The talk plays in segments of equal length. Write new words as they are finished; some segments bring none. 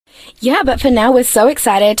Yeah, but for now, we're so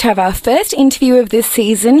excited to have our first interview of this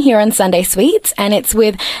season here on Sunday Sweets, and it's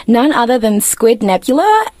with none other than Squid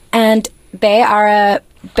Nebula, and they are a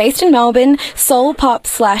based in Melbourne soul pop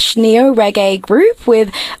 / neo reggae group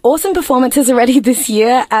with awesome performances already this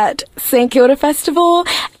year at St Kilda Festival.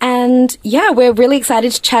 And yeah, we're really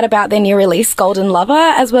excited to chat about their new release, Golden Lover,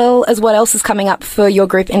 as well as what else is coming up for your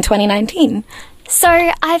group in 2019. So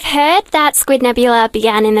I've heard that Squid Nebula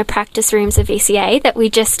began in the practice rooms of VCA that we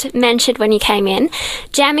just mentioned when you came in,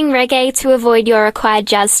 jamming reggae to avoid your required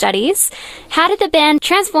jazz studies. How did the band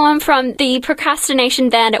transform from the procrastination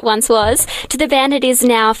band it once was to the band it is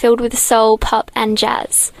now, filled with soul, pop and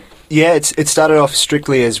jazz? Yeah, it started off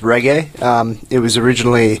strictly as reggae. It was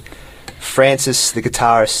originally Francis, the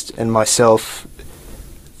guitarist, and myself,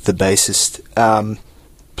 the bassist,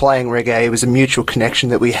 playing reggae. It was a mutual connection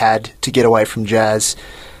that we had to get away from jazz.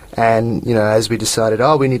 And, you know, as we decided,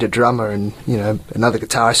 we need a drummer and, you know, another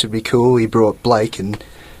guitarist would be cool, he brought Blake and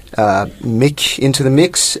Mick into the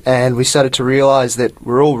mix, and we started to realise that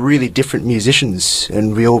we're all really different musicians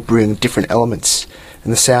and we all bring different elements.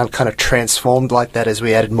 And the sound kind of transformed like that as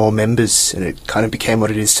we added more members, and it kind of became what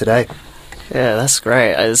it is today. Yeah, that's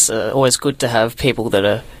great. It's always good to have people that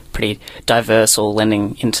are pretty diverse or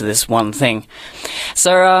lending into this one thing.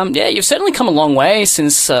 So, yeah, you've certainly come a long way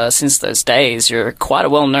since those days. You're quite a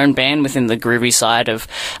well-known band within the groovy side of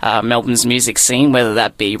Melbourne's music scene, whether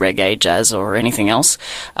that be reggae, jazz, or anything else.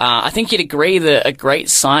 I think you'd agree that a great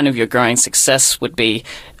sign of your growing success would be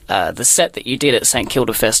the set that you did at St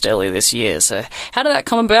Kilda Fest earlier this year. So how did that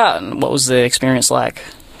come about, and what was the experience like?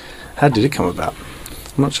 How did it come about?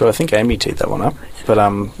 I'm not sure. I think Amy teed that one up. But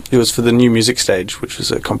it was for the New Music Stage, which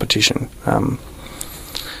was a competition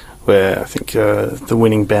where I think the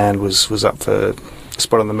winning band was up for a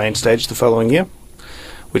spot on the main stage the following year,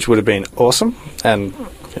 which would have been awesome, and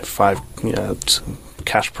 5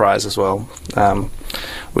 cash prize as well,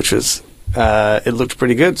 which was it looked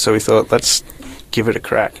pretty good. So we thought, let's give it a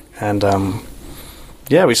crack, and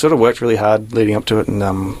yeah, we sort of worked really hard leading up to it,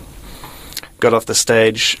 and got off the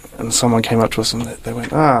stage, and someone came up to us and they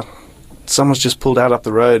went, someone's just pulled out up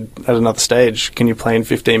the road at another stage. Can you play in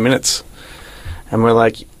 15 minutes? And we're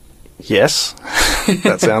like, yes,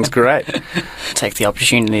 that sounds great. Take the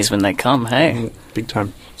opportunities when they come, hey? Big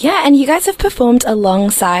time. Yeah, and you guys have performed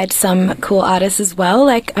alongside some cool artists as well.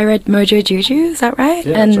 Like, I read Mojo Juju, is that right?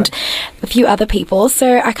 Yeah, and that's right. a few other people.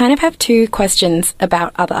 So I kind of have 2 questions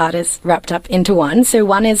about other artists wrapped up into one. So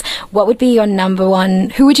one is, what would be your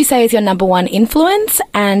who would you say is your number one influence,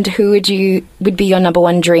 and who would be your number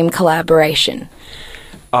one dream collaboration?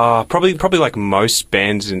 Probably like most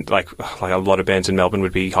bands like a lot of bands in Melbourne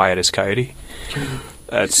would be Hiatus Coyote.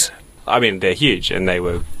 They're huge, and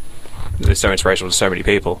they're so inspirational to so many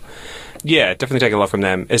people. Yeah, definitely take a lot from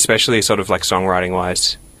them, especially sort of like songwriting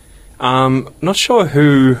wise. Not sure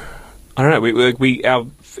who. I don't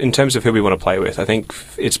know. In terms of who we want to play with, I think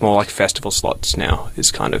it's more like festival slots now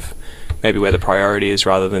is kind of maybe where the priority is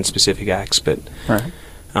rather than specific acts. But right.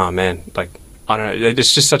 Oh man, like I don't know.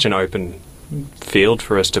 It's just such an open field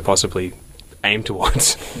for us to possibly aim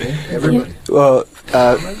towards. Yeah, everybody. Well,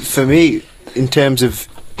 for me, in terms of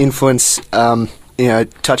influence,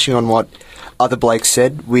 touching on what other Blake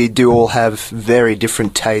said, we do all have very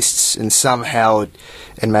different tastes, and somehow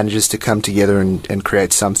it manages to come together and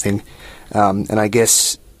create something. And I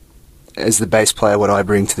guess as the bass player, what I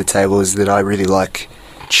bring to the table is that I really like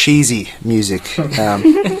cheesy music from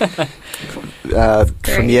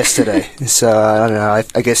yesterday. So I don't know,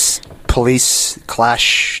 I guess Police,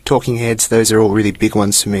 Clash, Talking Heads, those are all really big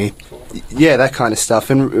ones for me. Yeah, that kind of stuff.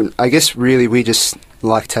 And I guess really we just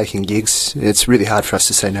like taking gigs. It's really hard for us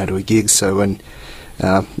to say no to a gig, so when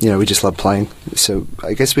we just love playing. So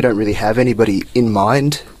I guess we don't really have anybody in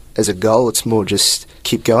mind as a goal. It's more just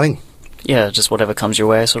keep going. Yeah, just whatever comes your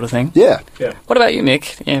way, sort of thing. Yeah. What about you,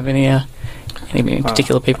 Mick? Do you have any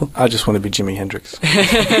particular people? I just want to be Jimi Hendrix.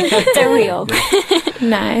 Don't we all?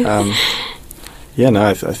 Nice.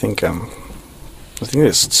 I think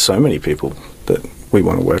there's so many people that we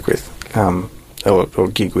want to work with, or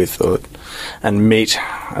gig with, and meet,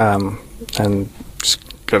 and just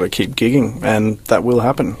got to keep gigging, and that will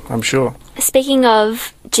happen, I'm sure. Speaking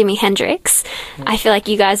of Jimi Hendrix, I feel like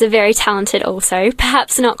you guys are very talented also.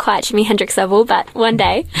 Perhaps not quite Jimi Hendrix level, but one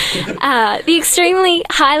day. The extremely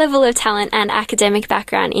high level of talent and academic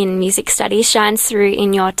background in music studies shines through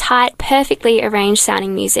in your tight, perfectly arranged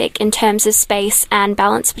sounding music in terms of space and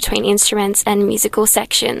balance between instruments and musical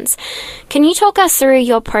sections. Can you talk us through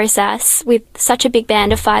your process with such a big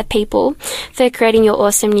band of 5 people for creating your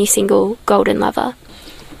awesome new single, Golden Lover?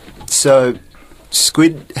 So,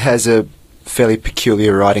 Squid has a fairly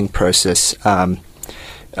peculiar writing process.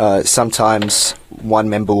 Sometimes one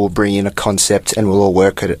member will bring in a concept and we'll all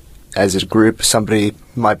work at it as a group. Somebody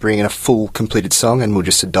might bring in a full completed song and we'll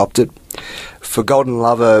just adopt it. For Golden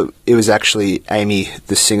Lover, it was actually Amy,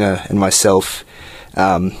 the singer, and myself.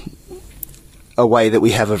 A way that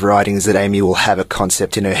we have of writing is that Amy will have a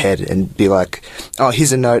concept in her head and be like, oh,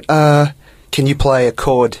 here's a note. Can you play a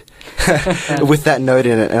chord with that note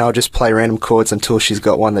in it? And I'll just play random chords until she's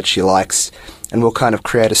got one that she likes. And we'll kind of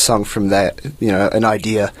create a song from that, an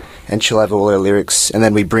idea, and she'll have all her lyrics. And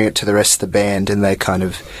then we bring it to the rest of the band and they kind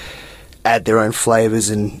of add their own flavours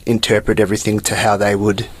and interpret everything to how they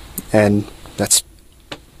would. And that's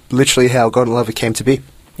literally how Golden Lover came to be.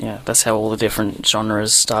 Yeah, that's how all the different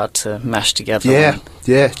genres start to mash together.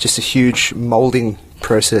 Yeah, just a huge moulding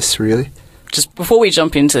process, really. Just before we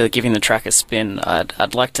jump into giving the track a spin,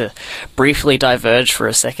 I'd like to briefly diverge for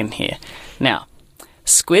a second here. Now,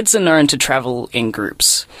 squids are known to travel in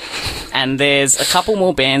groups, and there's a couple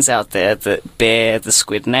more bands out there that bear the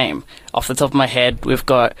Squid name. Off the top of my head, we've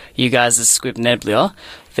got you guys as Squid Nebula.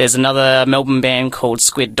 There's another Melbourne band called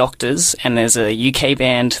Squid Doctors, and there's a UK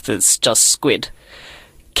band that's just Squid.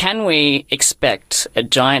 Can we expect a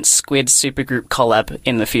giant squid supergroup collab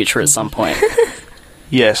in the future at some point?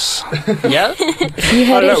 Yes. Yeah? You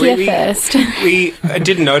heard it here first. We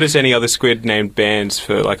didn't notice any other squid named bands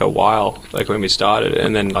for like a while, like when we started,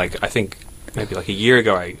 and then like I think maybe like a year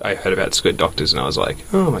ago I heard about Squid Doctors and I was like,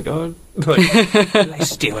 oh my god, like, they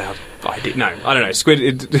steal our idea. No, I don't know.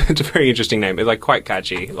 Squid, it's a very interesting name. It's like quite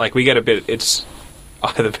catchy. Like we get a bit. It's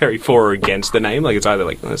either very for or against the name. Like it's either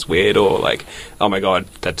like that's weird or like, oh my god,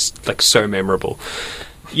 that's like so memorable.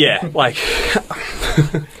 Yeah, like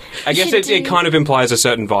I guess it kind of implies a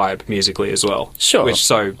certain vibe musically as well. Sure.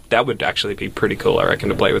 So that would actually be pretty cool, I reckon,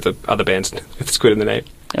 to play with the other bands with Squid in the name.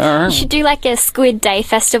 All right. You should do like a Squid Day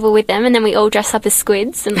festival with them, and then we all dress up as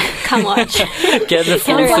squids and come watch. Get the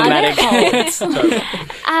full thematic.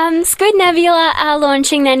 Squid Nebula are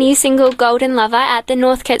launching their new single Golden Lover at the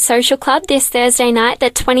Northcote Social Club this Thursday night, the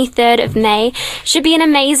 23rd of May. Should be an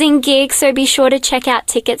amazing gig, so be sure to check out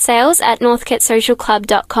ticket sales at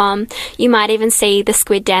northcotesocialclub.com. You might even see the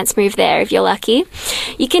squid dance move there if you're lucky.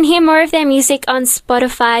 You can hear more of their music on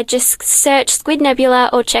Spotify. Just search Squid Nebula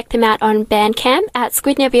or check them out on Bandcamp at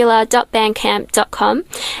squidnebula.bandcamp.com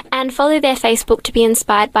and follow their Facebook to be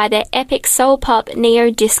inspired by their epic soul pop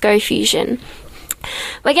neo-disco fusion.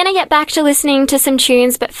 We're going to get back to listening to some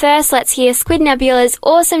tunes, but first let's hear Squid Nebula's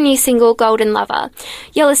awesome new single Golden Lover.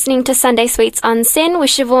 You're listening to Sunday Sweets on SYN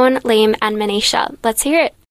with Siobhan, Liam and Monisha. Let's hear it.